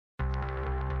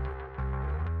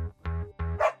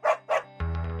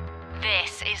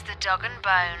This is The Dog and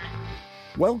Bone.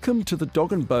 Welcome to The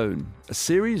Dog and Bone, a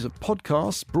series of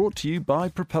podcasts brought to you by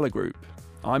Propeller Group.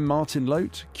 I'm Martin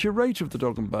Lote, curator of The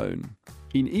Dog and Bone.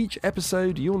 In each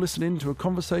episode, you'll listen in to a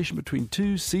conversation between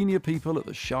two senior people at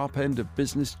the sharp end of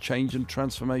business change and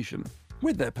transformation.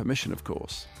 With their permission, of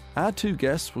course. Our two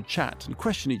guests will chat and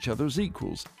question each other as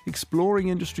equals, exploring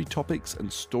industry topics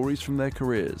and stories from their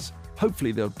careers.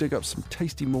 Hopefully they'll dig up some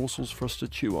tasty morsels for us to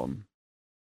chew on.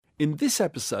 In this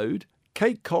episode,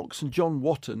 Kate Cox and John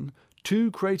Watton,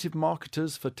 two creative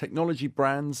marketers for technology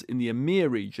brands in the EMEA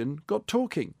region, got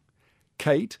talking.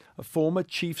 Kate, a former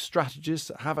chief strategist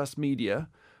at Havas Media,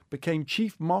 became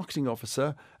chief marketing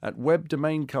officer at web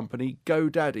domain company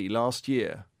GoDaddy last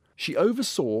year. She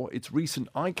oversaw its recent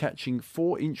eye-catching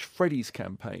 4-inch Freddy's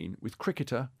campaign with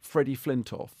cricketer Freddie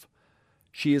Flintoff.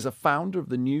 She is a founder of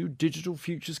the new Digital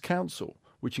Futures Council,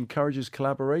 which encourages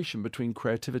collaboration between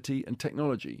creativity and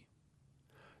technology.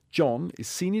 John is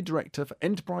Senior Director for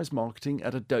Enterprise Marketing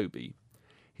at Adobe.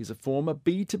 He's a former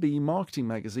B2B marketing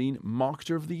magazine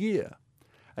Marketer of the Year,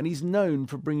 and he's known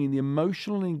for bringing the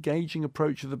emotional and engaging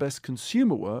approach of the best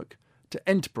consumer work to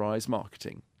enterprise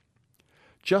marketing.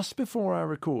 Just before our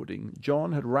recording,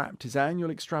 John had wrapped his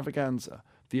annual extravaganza,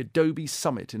 the Adobe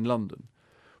Summit in London,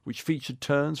 which featured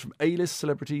turns from A-list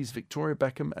celebrities Victoria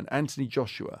Beckham and Anthony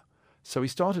Joshua. So he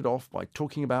started off by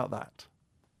talking about that.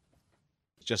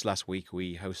 Just last week,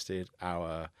 we hosted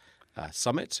our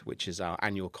summit, which is our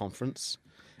annual conference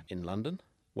in London,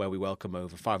 where we welcome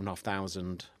over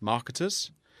 5,500 marketers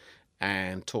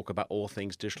and talk about all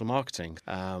things digital marketing.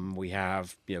 We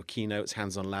have keynotes,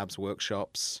 hands-on labs,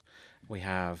 workshops. We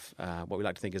have what we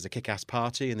like to think is a kick-ass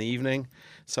party in the evening.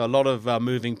 So a lot of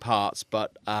moving parts,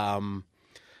 but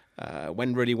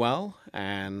went really well.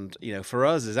 And for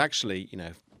us, is actually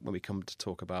when we come to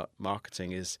talk about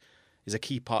marketing, is a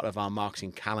key part of our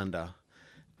marketing calendar.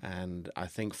 And I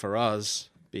think for us,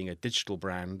 being a digital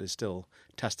brand is still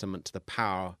testament to the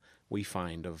power we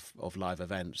find of live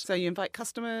events. So you invite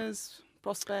customers,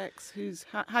 prospects,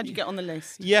 how do you get on the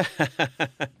list? Yeah.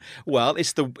 Well,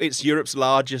 it's Europe's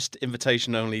largest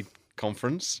invitation-only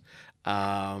conference.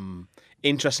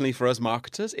 Interestingly for us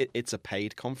marketers, it's a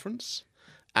paid conference,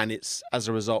 and it's, as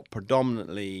a result,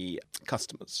 predominantly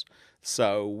customers.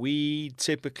 So we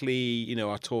typically,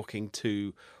 are talking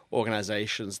to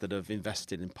organizations that have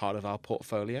invested in part of our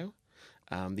portfolio.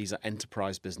 These are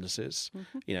enterprise businesses,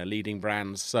 leading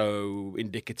brands. So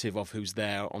indicative of who's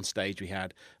there on stage, we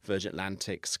had Virgin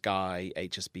Atlantic, Sky,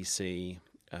 HSBC,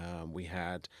 we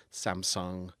had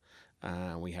Samsung,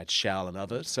 we had Shell and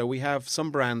others. So we have some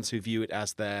brands who view it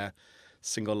as their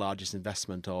single largest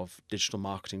investment of digital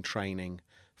marketing training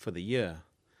for the year.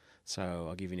 So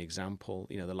I'll give you an example.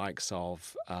 The likes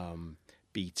of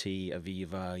BT,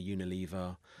 Aviva,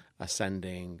 Unilever are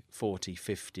sending 40,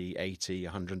 50, 80,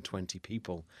 120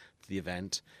 people to the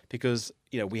event because,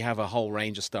 we have a whole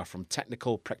range of stuff from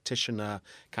technical practitioner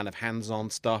kind of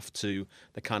hands-on stuff to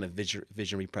the kind of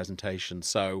visionary presentation.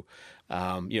 So,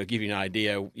 give you an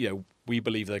idea, we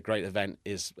believe that a great event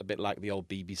is a bit like the old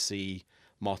BBC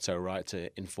motto, right? To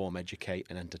inform, educate,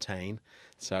 and entertain.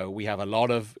 So we have a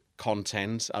lot of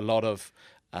content, a lot of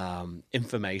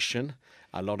information,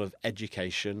 a lot of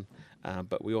education,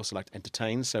 but we also like to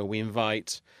entertain. So we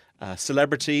invite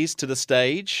celebrities to the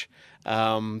stage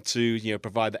to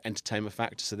provide the entertainment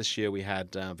factor. So this year we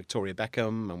had Victoria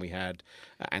Beckham, and we had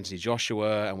Anthony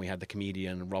Joshua, and we had the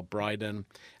comedian Rob Brydon,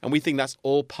 and we think that's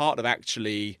all part of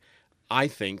actually, I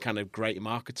think, kind of great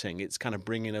marketing. It's kind of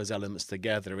bringing those elements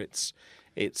together.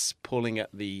 It's pulling at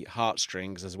the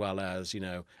heartstrings as well as,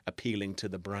 appealing to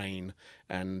the brain.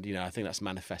 And, I think that's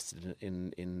manifested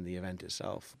in the event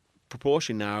itself.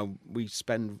 Proportion now, we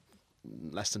spend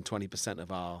less than 20%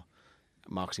 of our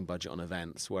marketing budget on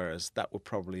events, whereas that would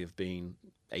probably have been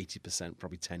 80%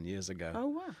 probably 10 years ago. Oh,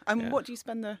 wow. And what do you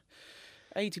spend the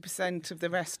 80% of the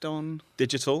rest on?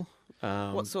 Digital.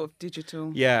 What sort of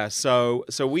digital? Yeah, so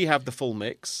we have the full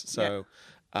mix. So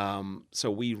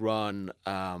so we run...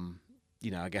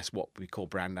 I guess what we call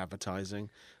brand advertising,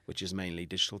 which is mainly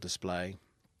digital display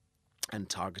and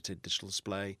targeted digital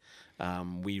display.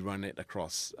 We run it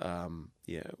across, the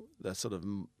sort of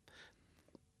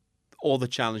all the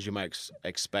challenges you might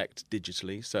expect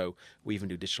digitally. So we even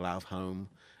do digital out of home.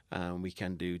 We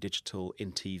can do digital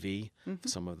in TV for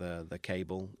some of the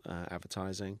cable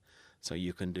advertising. So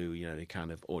you can do, the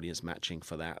kind of audience matching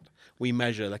for that. We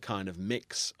measure the kind of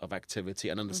mix of activity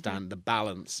and understand the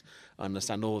balance,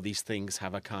 understand all these things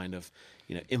have a kind of,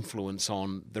 influence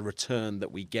on the return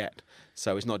that we get.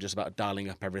 So it's not just about dialing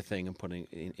up everything and putting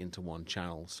it into one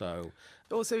channel. So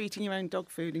also eating your own dog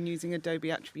food and using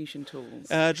Adobe attribution tools.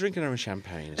 Drinking our own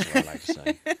champagne is what I like to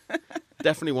say.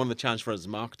 definitely one of the challenges for us as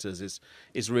marketers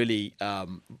is really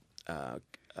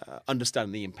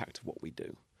understanding the impact of what we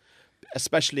do.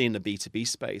 Especially in the B2B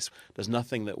space, there's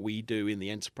nothing that we do in the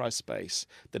enterprise space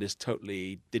that is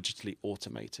totally digitally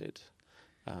automated,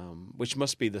 which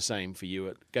must be the same for you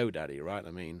at GoDaddy, right?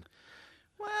 I mean,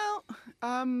 Well,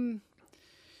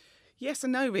 yes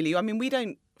and no, really. I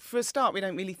mean, for a start, we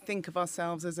don't really think of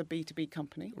ourselves as a B2B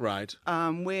company. right?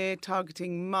 We're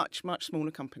targeting much, much smaller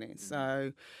companies.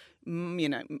 So,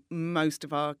 most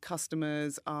of our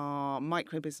customers are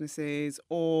micro businesses,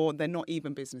 or they're not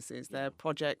even businesses. They're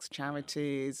projects,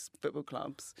 charities, football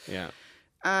clubs. Yeah,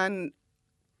 And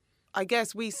I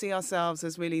guess we see ourselves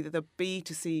as really the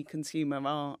B2C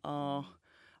consumer.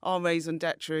 Our raison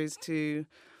d'etre is to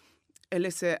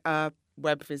elicit a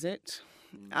web visit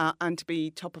and to be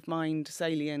top of mind,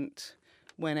 salient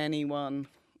when anyone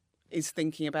is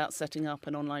thinking about setting up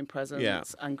an online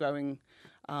presence and growing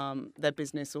their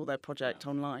business or their project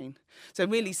online. So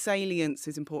really salience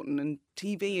is important, and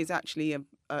TV is actually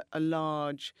a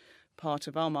large part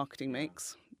of our marketing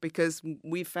mix, because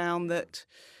we found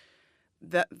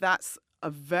that's a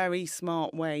very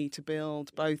smart way to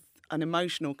build both an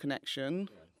emotional connection,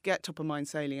 get top of mind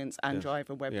salience, and drive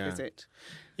a web visit.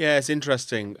 Yeah, it's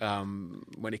interesting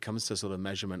when it comes to sort of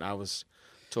measurement. I was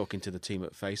talking to the team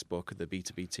at Facebook, the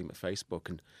B2B team at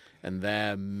Facebook, and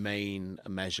their main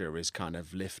measure is kind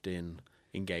of lift in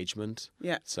engagement.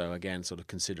 Yeah. So again, sort of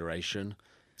consideration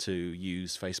to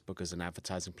use Facebook as an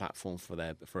advertising platform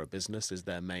for a business is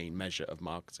their main measure of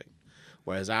marketing.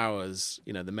 Whereas ours,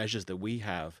 the measures that we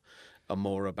have are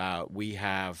more about, we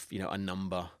have, a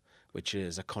number which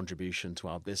is a contribution to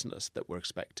our business that we're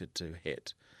expected to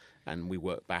hit. And we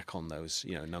work back on those,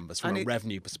 numbers from a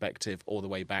revenue perspective, all the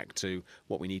way back to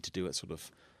what we need to do at sort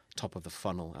of top of the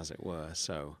funnel, as it were.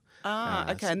 So,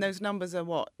 okay. And those numbers are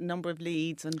what? Number of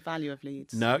leads and value of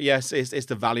leads? No, yes, it's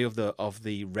the value of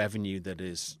the revenue that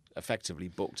is effectively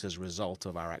booked as a result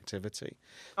of our activity.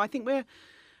 I think we're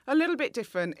a little bit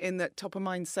different in that top of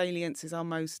mind salience is our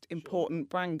most important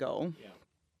brand goal,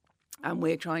 and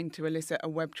we're trying to elicit a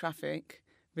web traffic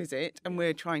visit, and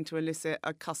we're trying to elicit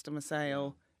a customer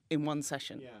sale in one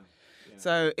session.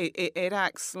 So it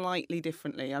acts slightly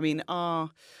differently. I mean,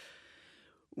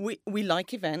 we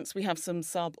like events. We have some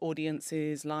sub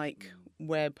audiences like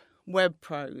web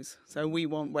pros. So we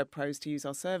want web pros to use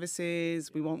our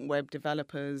services. We want web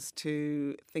developers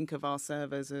to think of our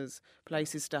servers as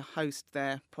places to host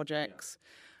their projects.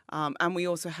 And we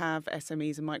also have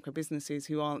SMEs and micro businesses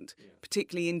who aren't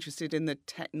particularly interested in the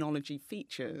technology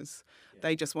features.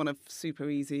 They just want a super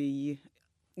easy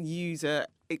user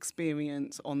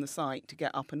experience on the site to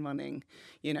get up and running.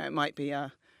 It might be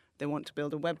they want to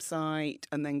build a website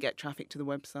and then get traffic to the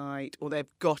website, or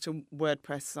they've got a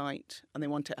WordPress site and they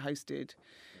want it hosted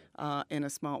in a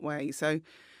smart way. So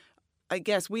I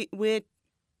guess we're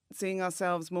seeing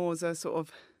ourselves more as a sort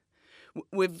of,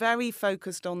 we're very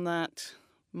focused on that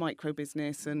micro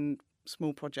business and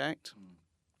small project,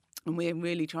 and we're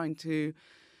really trying to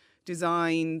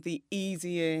design the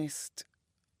easiest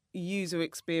user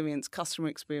experience, customer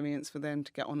experience for them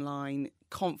to get online,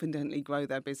 confidently grow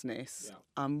their business,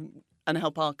 and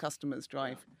help our customers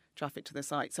drive traffic to their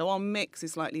site. So our mix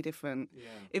is slightly different.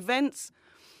 Events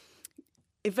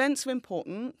are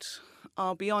important.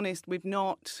 I'll be honest, we've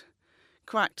not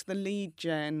cracked the lead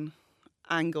gen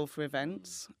angle for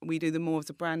events. We do them more as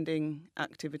a branding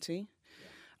activity.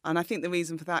 And I think the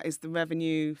reason for that is the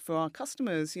revenue for our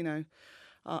customers.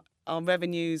 Our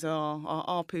revenues our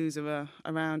ARPUs are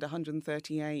around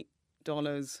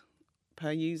 $138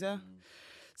 per user.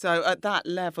 So at that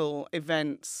level,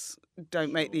 events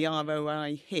don't make the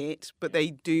ROI hit, but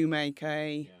they do make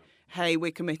hey,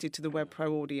 we're committed to the web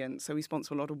pro audience, so we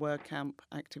sponsor a lot of WordCamp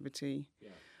activity.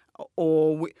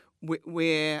 Or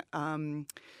we're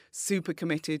super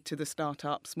committed to the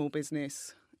startup, small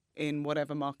business in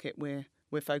whatever market we're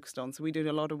focused on. So we do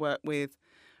a lot of work with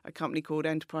a company called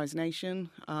Enterprise Nation,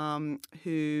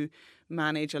 who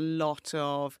manage a lot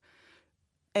of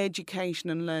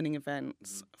education and learning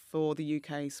events for the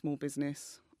UK small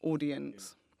business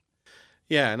audience.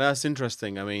 Yeah, and that's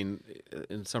interesting. I mean,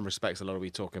 in some respects, a lot of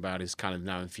we talk about is kind of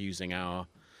now infusing our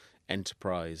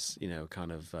enterprise,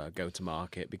 kind of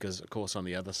go-to-market, because, of course, on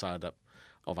the other side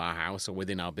of our house or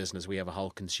within our business, we have a whole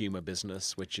consumer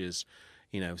business, which is,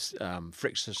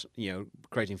 frictionless,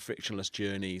 creating frictionless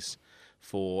journeys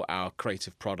for our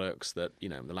creative products that,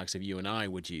 the likes of you and I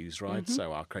would use, right?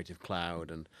 So our Creative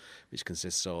Cloud, and which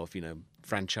consists of,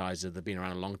 franchises that have been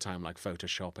around a long time, like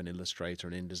Photoshop and Illustrator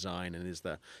and InDesign, and is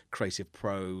the Creative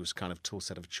Pros kind of tool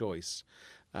set of choice.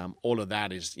 All of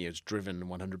that is, it's driven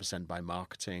 100% by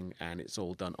marketing, and it's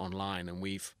all done online. And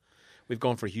we've we've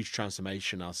gone for a huge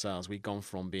transformation ourselves. We've gone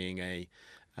from being a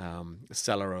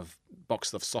seller of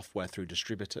boxes of software through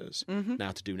distributors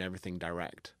now to doing everything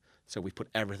direct. So we put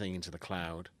everything into the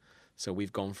cloud. So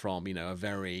we've gone from, a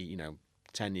very,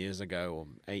 10 years ago or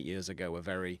 8 years ago, a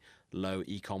very low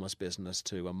e-commerce business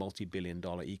to a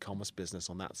multi-billion-dollar e-commerce business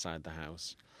on that side of the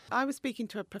house. I was speaking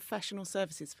to a professional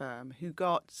services firm who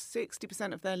got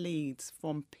 60% of their leads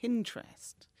from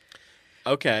Pinterest.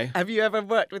 Okay. Have you ever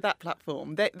worked with that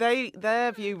platform?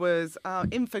 Their view was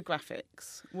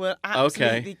infographics were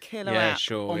absolutely killer app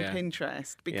on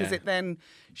Pinterest because it then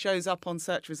shows up on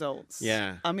search results.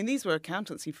 Yeah. I mean, these were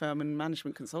accountancy firm and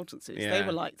management consultancies. Yeah. They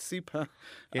were like super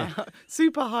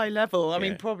high level. I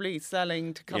mean, probably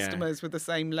selling to customers with the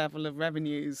same level of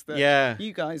revenues that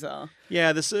you guys are.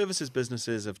 Yeah, the services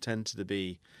businesses have tended to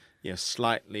be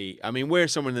slightly. I mean, we're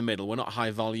somewhere in the middle. We're not high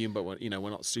volume, but we're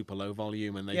not super low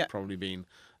volume, and they've probably been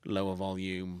lower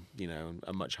volume,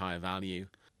 a much higher value.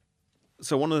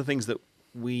 So one of the things that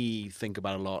we think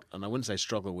about a lot, and I wouldn't say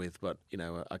struggle with, but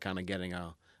are kind of getting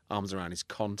our arms around is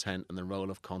content and the role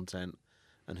of content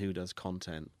and who does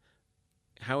content.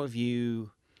 How have you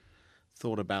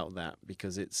thought about that?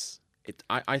 Because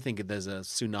I think there's a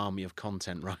tsunami of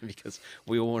content, right? Because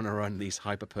we all want to run these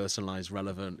hyper-personalized,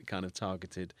 relevant, kind of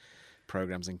targeted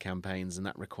programs and campaigns, and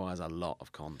that requires a lot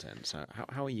of content. So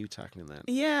how are you tackling that?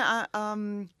 Yeah,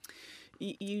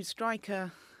 you strike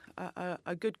a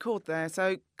good chord there.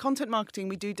 So content marketing,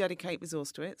 we do dedicate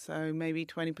resource to it. So maybe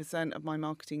 20% of my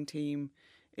marketing team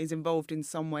is involved in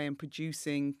some way in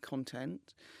producing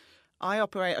content. I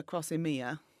operate across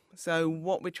EMEA. So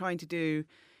what we're trying to do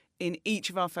in each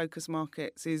of our focus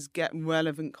markets is get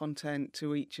relevant content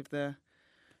to each of the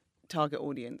target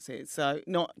audiences. So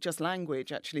not just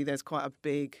language, actually, there's quite a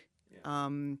big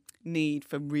need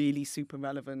for really super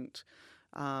relevant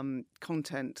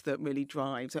content that really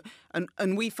drives.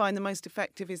 And we find the most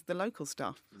effective is the local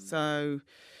stuff. So,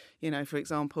 for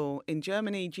example, in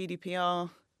Germany,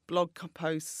 GDPR blog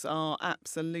posts are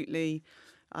absolutely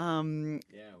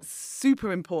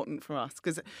super important for us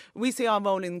because we see our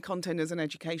role in content as an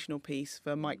educational piece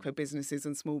for micro businesses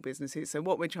and small businesses. So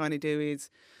what we're trying to do is,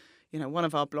 one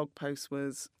of our blog posts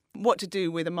was what to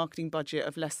do with a marketing budget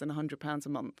of less than £100 a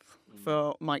month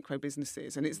for micro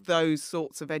businesses. And it's those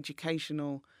sorts of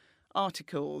educational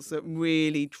articles that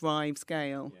really drive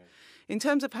scale. In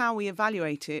terms of how we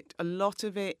evaluate it, a lot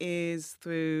of it is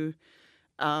through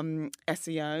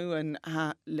SEO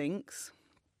and links,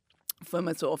 from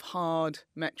a sort of hard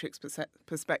metrics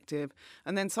perspective.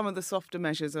 And then some of the softer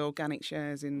measures are organic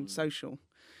shares in social.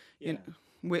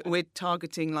 We're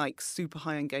targeting like super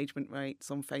high engagement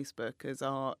rates on Facebook as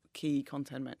our key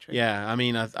content metric. Yeah, I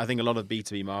mean, I think a lot of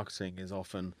B2B marketing is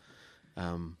often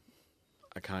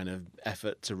a kind of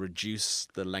effort to reduce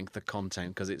the length of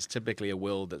content because it's typically a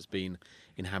world that's been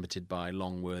inhabited by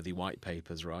long, worthy white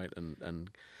papers, right? And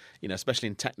especially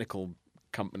in technical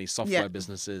companies, software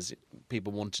businesses,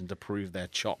 people wanting to prove their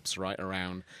chops right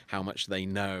around how much they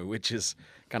know, which is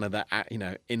kind of that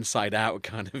inside out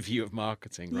kind of view of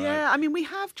marketing, right? Yeah, I mean, we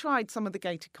have tried some of the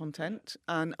gated content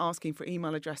and asking for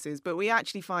email addresses, but we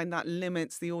actually find that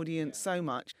limits the audience so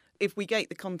much. If we gate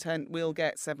the content, we'll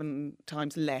get 7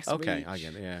 times less reach. I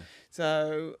get it, yeah.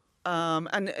 So,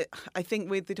 and I think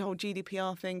with the whole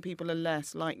GDPR thing, people are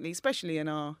less likely, especially in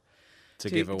our to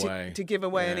give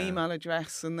away an email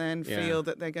address and then feel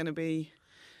that they're going to be,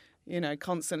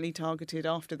 constantly targeted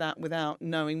after that without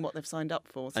knowing what they've signed up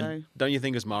for. So, and don't you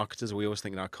think as marketers, we always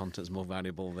think that our content's more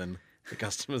valuable than the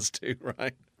customers do,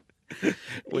 right?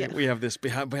 We have this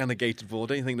behind the gated wall.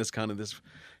 Don't you think there's this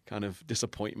kind of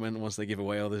disappointment once they give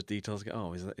away all those details?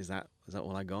 Oh, is that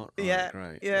all I got? Right,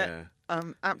 great. Yeah.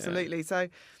 Absolutely. Yeah. So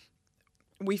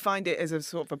we find it as a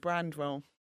sort of a brand role.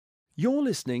 You're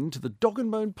listening to the Dog and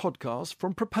Bone podcast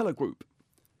from Propeller Group.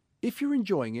 If you're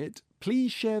enjoying it,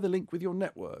 please share the link with your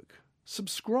network.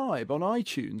 Subscribe on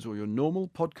iTunes or your normal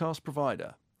podcast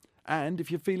provider. And if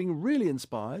you're feeling really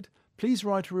inspired, please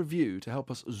write a review to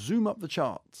help us zoom up the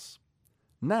charts.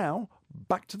 Now,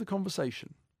 back to the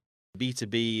conversation.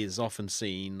 B2B is often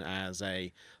seen as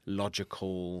a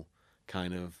logical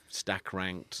kind of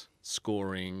stack-ranked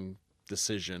scoring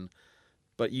decision.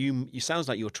 But you sounds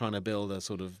like you're trying to build a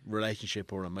sort of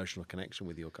relationship or emotional connection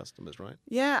with your customers, right?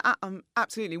 Yeah,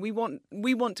 absolutely. We want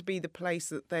to be the place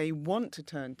that they want to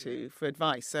turn to for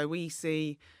advice. So we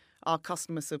see our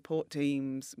customer support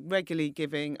teams regularly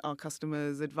giving our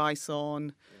customers advice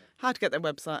on how to get their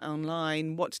website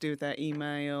online, what to do with their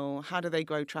email, how do they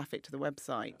grow traffic to the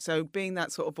website. So being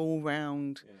that sort of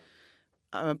all-round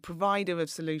provider of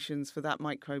solutions for that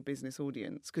micro business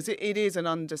audience, because it is an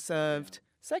underserved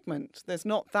segment. There's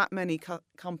not that many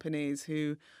companies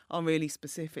who are really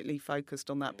specifically focused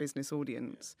on that business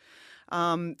audience.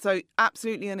 So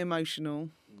absolutely unemotional.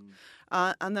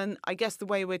 And then I guess the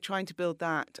way we're trying to build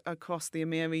that across the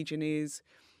EMEA region is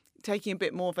taking a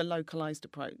bit more of a localized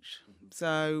approach.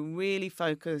 So really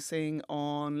focusing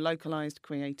on localized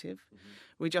creative.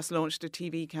 We just launched a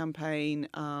TV campaign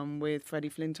with Freddie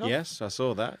Flintoff. Yes, I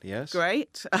saw that. Yes.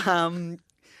 Great.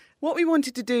 What we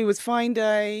wanted to do was find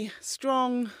a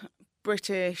strong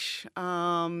British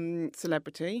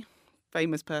celebrity,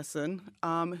 famous person,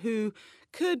 who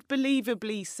could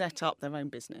believably set up their own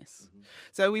business.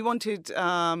 So we wanted,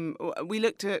 we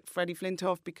looked at Freddie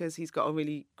Flintoff because he's got a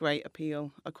really great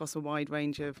appeal across a wide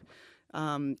range of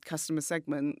customer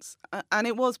segments, and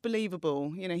it was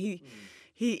believable. You know,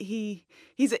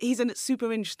 he's a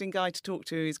super interesting guy to talk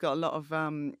to. He's got a lot of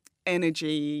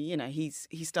energy. You know, he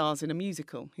stars in a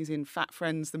musical. He's in Fat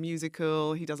Friends the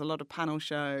musical. He does a lot of panel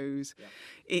shows.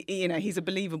 You know, he's a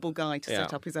believable guy to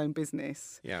set up his own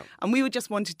business. And we just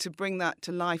wanted to bring that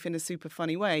to life in a super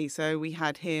funny way. So we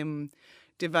had him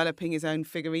developing his own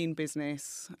figurine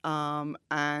business,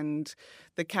 and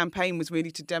the campaign was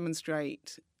really to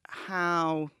demonstrate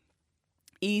how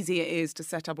easy it is to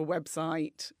set up a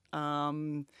website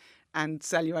and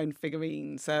sell your own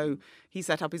figurines. So he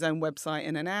set up his own website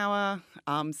in an hour,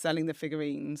 selling the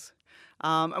figurines.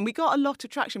 And we got a lot of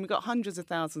traction. We got hundreds of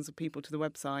thousands of people to the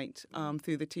website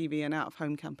through the TV and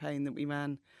out-of-home campaign that we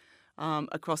ran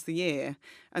across the year.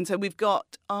 And so we've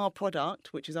got our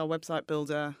product, which is our website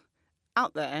builder,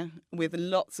 out there with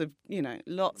lots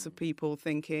of people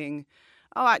thinking,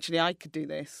 oh, actually, I could do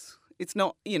this. It's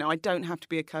not, I don't have to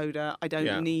be a coder. I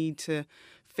don't need to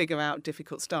figure out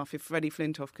difficult stuff if Freddie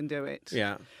Flintoff can do it.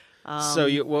 Yeah. So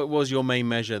what was your main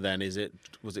measure then?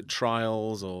 Was it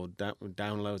trials or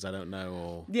downloads? I don't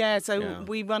know.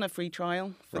 We run a free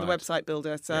trial for the website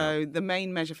builder. So the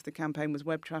main measure for the campaign was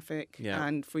web traffic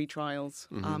and free trials.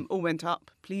 All went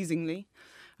up pleasingly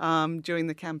during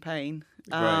the campaign.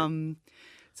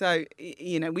 So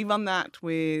we run that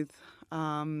with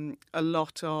a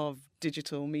lot of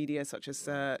digital media such as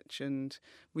search and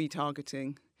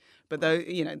retargeting. But though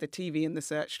the TV and the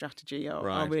search strategy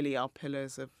are really our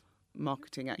pillars of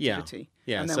marketing activity.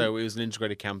 Yeah. So it was an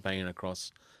integrated campaign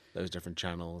across those different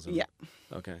channels.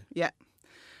 Okay. Yeah.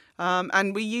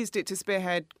 And we used it to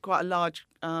spearhead quite a large.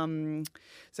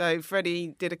 So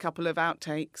Freddie did a couple of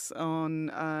outtakes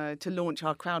on to launch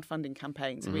our crowdfunding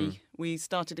campaigns. We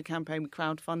started a campaign with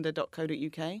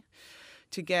crowdfunder.co.uk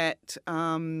to get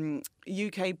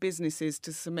UK businesses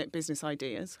to submit business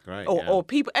ideas. Or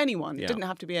people, anyone. It didn't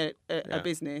have to be a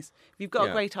business. If you've got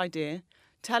a great idea,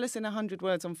 tell us in 100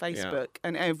 words on Facebook.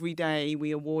 And every day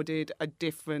we awarded a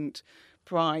different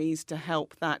prize to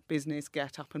help that business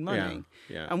get up and running.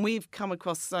 And we've come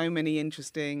across so many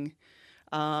interesting,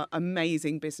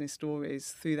 amazing business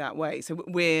stories through that way. So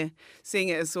we're seeing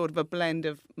it as sort of a blend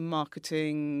of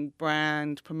marketing,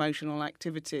 brand, promotional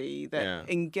activity that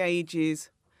engages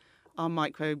our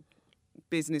micro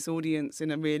business audience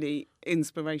in a really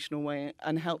inspirational way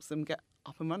and helps them get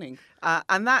up and running.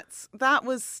 And that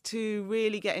was to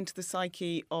really get into the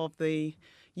psyche of the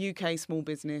UK small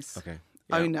business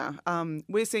owner.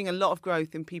 We're seeing a lot of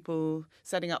growth in people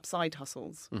setting up side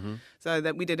hustles. So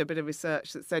that we did a bit of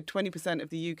research that said 20% of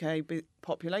the UK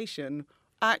population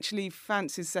actually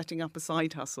fancies setting up a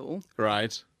side hustle.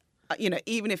 Right.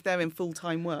 Even if they're in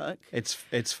full-time work.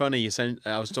 It's funny.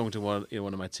 I was talking to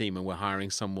one of my team, and we're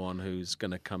hiring someone who's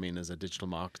going to come in as a digital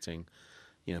marketing,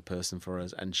 person for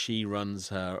us, and she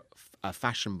runs a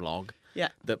fashion blog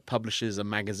that publishes a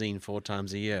magazine 4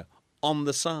 times a year on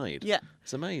the side. Yeah,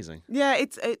 it's amazing. Yeah,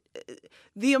 it's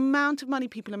the amount of money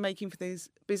people are making for these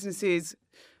businesses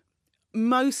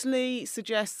mostly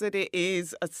suggests that it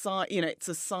is a side. It's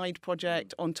a side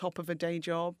project on top of a day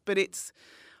job, but it's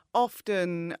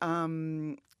often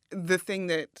the thing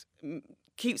that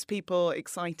keeps people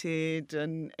excited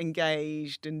and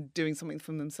engaged and doing something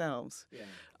for themselves.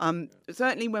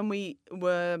 Certainly when we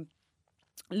were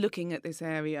looking at this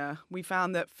area, we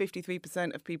found that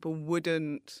 53% of people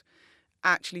wouldn't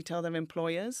actually tell their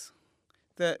employers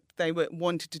that they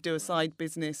wanted to do a side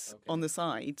business on the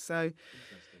side. So,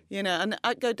 and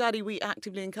at GoDaddy, we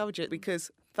actively encourage it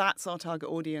because that's our target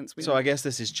audience. So I guess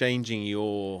this is changing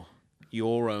your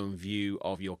own view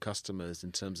of your customers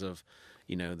in terms of,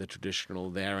 the traditional,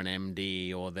 they're an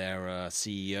MD or they're a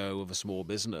CEO of a small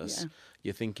business.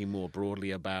 You're thinking more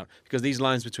broadly about, because these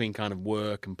lines between kind of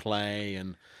work and play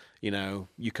and,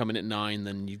 you come in at 9,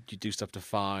 then you do stuff to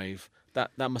 5.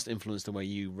 that must influence the way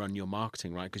you run your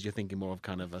marketing, right? Because you're thinking more of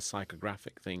kind of a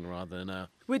psychographic thing rather than a...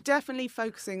 We're definitely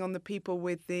focusing on the people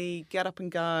with the get up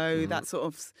and go, that sort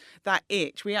of, that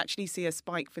itch. We actually see a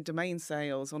spike for domain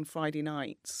sales on Friday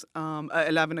nights at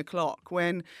 11 o'clock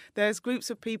when there's groups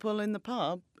of people in the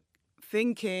pub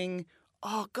thinking,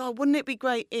 oh, God, wouldn't it be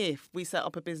great if we set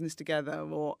up a business together?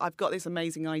 Or I've got this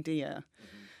amazing idea.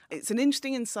 It's an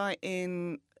interesting insight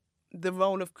in the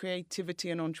role of creativity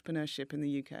and entrepreneurship in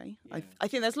the UK. Yeah. I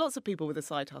think there's lots of people with a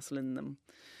side hustle in them.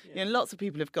 Yeah. You know, lots of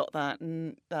people have got that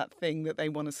and that thing that they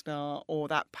want to start or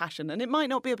that passion. And it might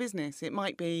not be a business. It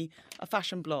might be a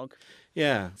fashion blog.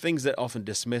 Yeah, things that are often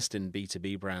dismissed in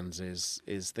B2B brands is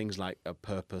things like a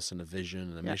purpose and a vision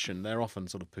and a mission. They're often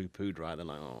sort of poo-pooed, right? They're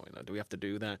like, oh, do we have to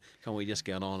do that? Can't we just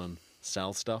get on and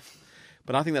sell stuff?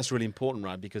 But I think that's really important,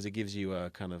 right, because it gives you a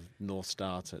kind of North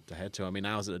Star to head to. I mean,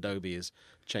 ours at Adobe is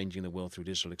changing the world through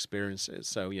digital experiences.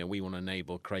 So, you know, we want to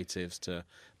enable creatives to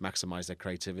maximize their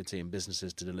creativity and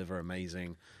businesses to deliver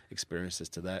amazing experiences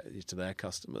to their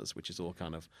customers, which is all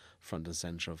kind of front and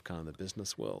center of kind of the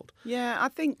business world. Yeah, I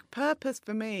think purpose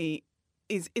for me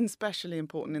is especially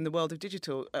important in the world of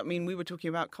digital. I mean, we were talking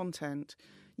about content.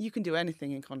 You can do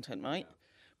anything in content, right? Yeah.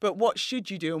 But what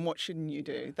should you do and what shouldn't you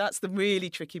do? That's the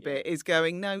really tricky bit, is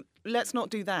going, no, let's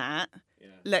not do that. Yeah.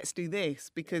 Let's do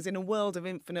this. Because in a world of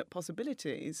infinite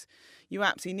possibilities, you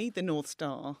absolutely need the North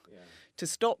Star to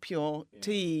stop your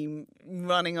team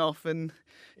running off and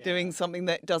doing something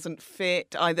that doesn't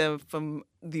fit either from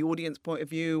the audience point of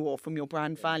view or from your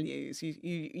brand values.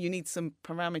 You need some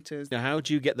parameters. Now, how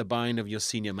do you get the buy-in of your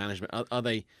senior management? Are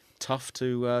they tough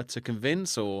to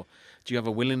convince, or do you have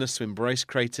a willingness to embrace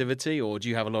creativity, or do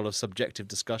you have a lot of subjective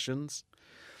discussions?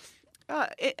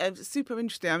 It's super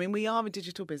interesting. I mean, we are a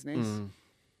digital business.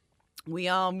 We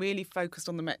are really focused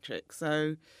on the metrics.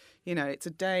 So, you know, it's a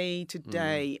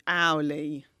day-to-day,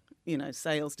 hourly, you know,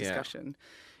 sales discussion.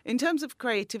 In terms of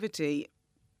creativity,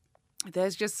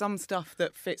 there's just some stuff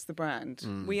that fits the brand.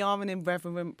 We are an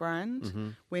irreverent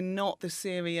brand. We're not the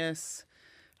serious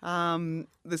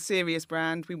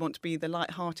brand. We want to be the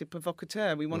light-hearted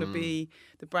provocateur. We want to be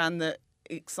the brand that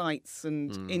excites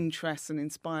and interests and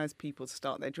inspires people to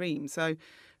start their dreams. So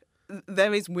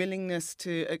there is willingness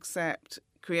to accept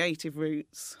creative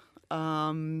routes.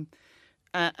 And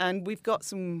we've got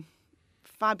some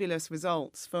fabulous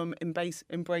results from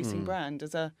embracing brand.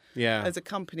 As a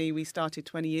company, we started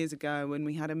 20 years ago and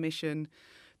we had a mission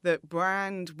that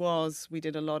we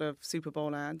did a lot of Super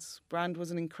Bowl ads. Brand was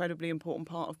an incredibly important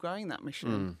part of growing that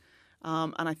mission.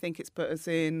 And I think it's put us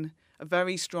in a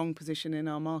very strong position in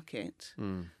our market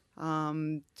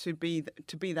to be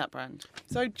that brand.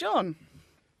 So, John,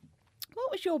 what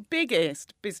was your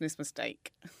biggest business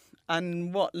mistake?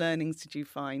 And what learnings did you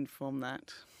find from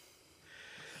that?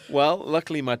 Well,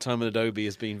 luckily my time at Adobe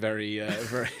has been very,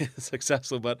 very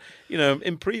successful. But you know,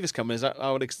 in previous companies,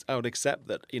 I would accept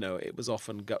that, you know, it was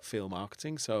often gut feel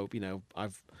marketing. So, you know,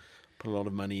 I've put a lot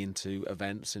of money into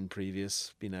events in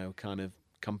previous, you know, kind of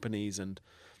companies, and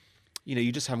you know,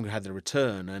 you just haven't had the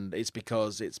return, and it's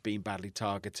because it's been badly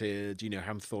targeted. You know,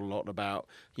 haven't thought a lot about,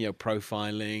 you know,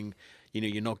 profiling. You know,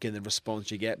 you're not getting the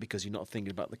response you get because you're not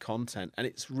thinking about the content. And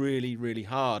it's really, really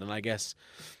hard. And I guess,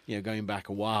 you know, going back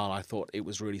a while, I thought it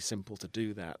was really simple to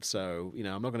do that. So, you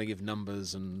know, I'm not going to give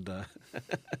numbers and,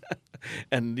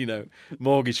 and, you know,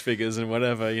 mortgage figures and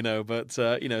whatever, you know. But,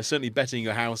 you know, certainly betting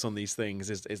your house on these things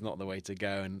is not the way to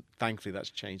go. And thankfully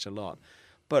that's changed a lot.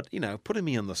 But, you know, putting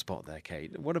me on the spot there,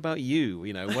 Kate, what about you?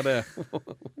 You know, what a...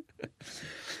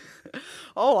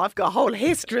 Oh, I've got a whole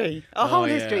history. A whole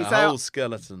whole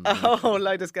skeleton. A whole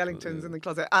load of skeletons in the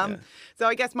closet. So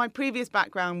I guess my previous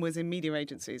background was in media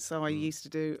agencies. So I used to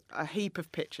do a heap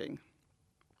of pitching.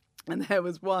 And there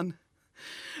was one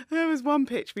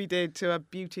pitch we did to a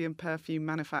beauty and perfume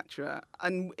manufacturer.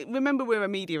 And remember, we're a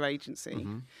media agency.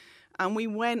 And we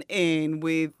went in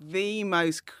with the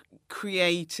most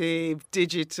creative,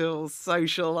 digital,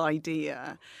 social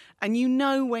idea. And you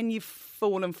know when you've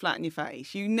fallen flat in your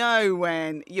face. You know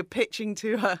when you're pitching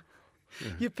to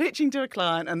a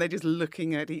client and they're just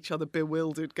looking at each other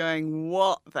bewildered, going,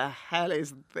 what the hell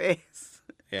is this?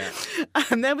 Yeah.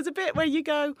 And there was a bit where you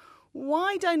go,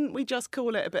 why don't we just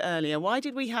call it a bit earlier? Why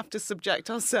did we have to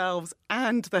subject ourselves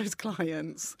and those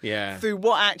clients through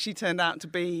what actually turned out to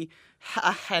be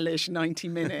a hellish 90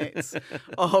 minutes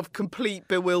of complete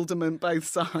bewilderment both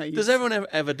sides? Does everyone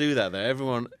ever do that,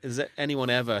 though? Does anyone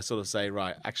ever sort of say,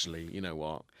 right, actually, you know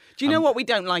what? Do you know what? We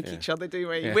don't like each other, do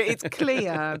we? Yeah. It's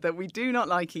clear that we do not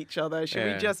like each other.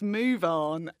 Should we just move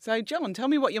on? So, John, tell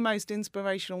me what your most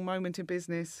inspirational moment in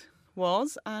business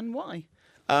was and why.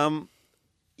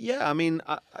 Yeah, I mean,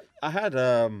 I had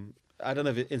a I don't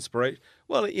know if it inspired.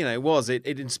 Well, it was. It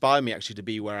inspired me actually to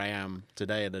be where I am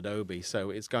today at Adobe. So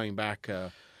it's going back,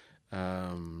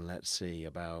 let's see,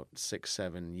 about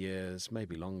 6-7 years,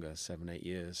 maybe longer, 7-8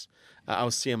 years. I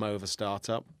was CMO of a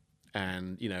startup,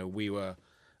 and we were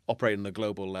operating on a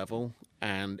global level,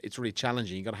 and it's really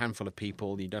challenging. You got a handful of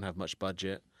people, you don't have much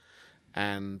budget,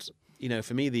 and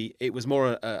for me, it was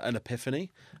more an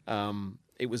epiphany.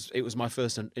 It was my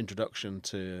first introduction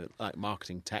to like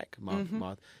marketing tech,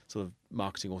 sort of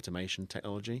marketing automation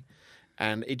technology,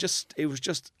 and it was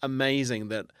just amazing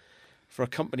that for a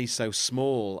company so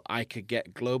small, I could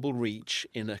get global reach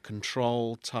in a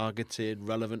controlled, targeted,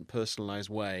 relevant, personalized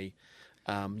way,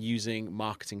 using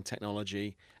marketing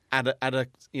technology at a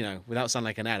without sounding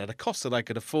like an ad, at a cost that I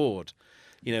could afford.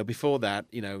 Before that,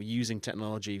 using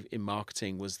technology in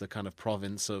marketing was the kind of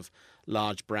province of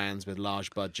large brands with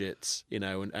large budgets,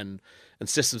 and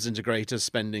systems integrators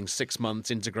spending 6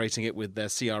 months integrating it with their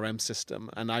CRM system.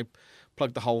 And I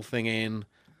plugged the whole thing in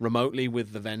remotely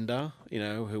with the vendor,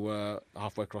 who were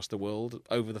halfway across the world,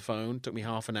 over the phone. Took me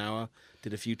half an hour,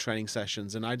 did a few training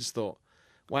sessions, and I just thought,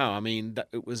 wow, I mean,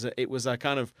 it was a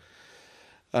kind of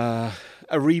a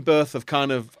rebirth of kind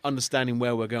of understanding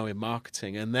where we're going in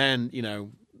marketing. And then,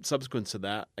 subsequent to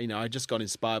that, I just got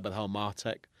inspired by the whole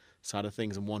MarTech side of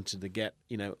things and wanted to get,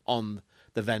 on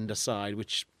the vendor side,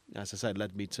 which, as I said,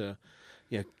 led me to,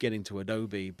 getting to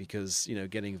Adobe because,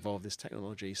 getting involved in this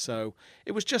technology. So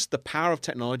it was just the power of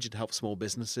technology to help small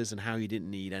businesses and how you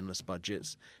didn't need endless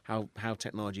budgets, how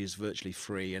technology is virtually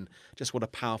free, and just what a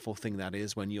powerful thing that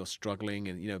is when you're struggling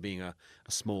and, being a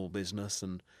small business,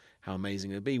 and how amazing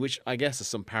it would be, which I guess is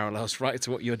some parallels, right, to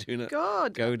what you're doing at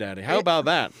GoDaddy. How about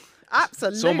that?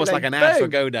 Absolutely. It's almost like an ad for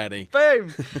GoDaddy.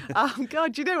 Boom.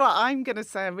 God, you know what? I'm going to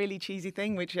say a really cheesy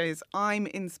thing, which is I'm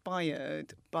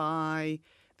inspired by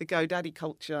the GoDaddy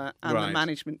culture and the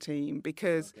management team,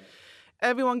 because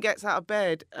everyone gets out of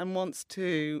bed and wants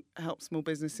to help small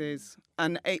businesses.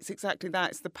 And it's exactly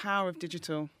that. It's the power of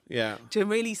digital. Yeah. To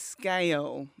really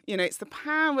scale. It's the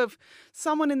power of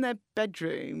someone in their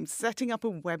bedroom setting up a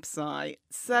website,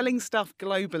 selling stuff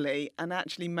globally, and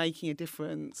actually making a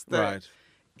difference. That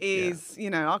is,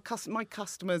 my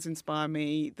customers inspire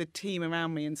me, the team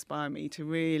around me inspire me to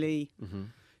really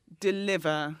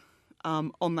deliver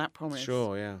on that promise.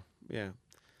 Sure, yeah.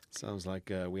 Sounds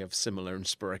like we have similar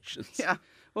inspirations. Yeah.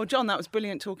 Well, John, that was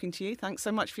brilliant talking to you. Thanks so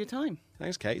much for your time.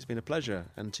 Thanks, Kate. It's been a pleasure.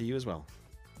 And to you as well.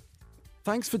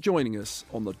 Thanks for joining us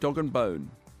on The Dog and Bone.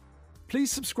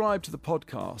 Please subscribe to the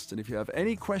podcast, and if you have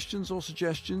any questions or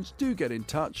suggestions, do get in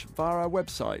touch via our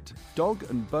website,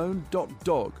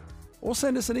 dogandbone.dog, or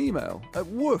send us an email at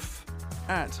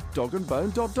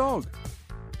woof@dogandbone.dog.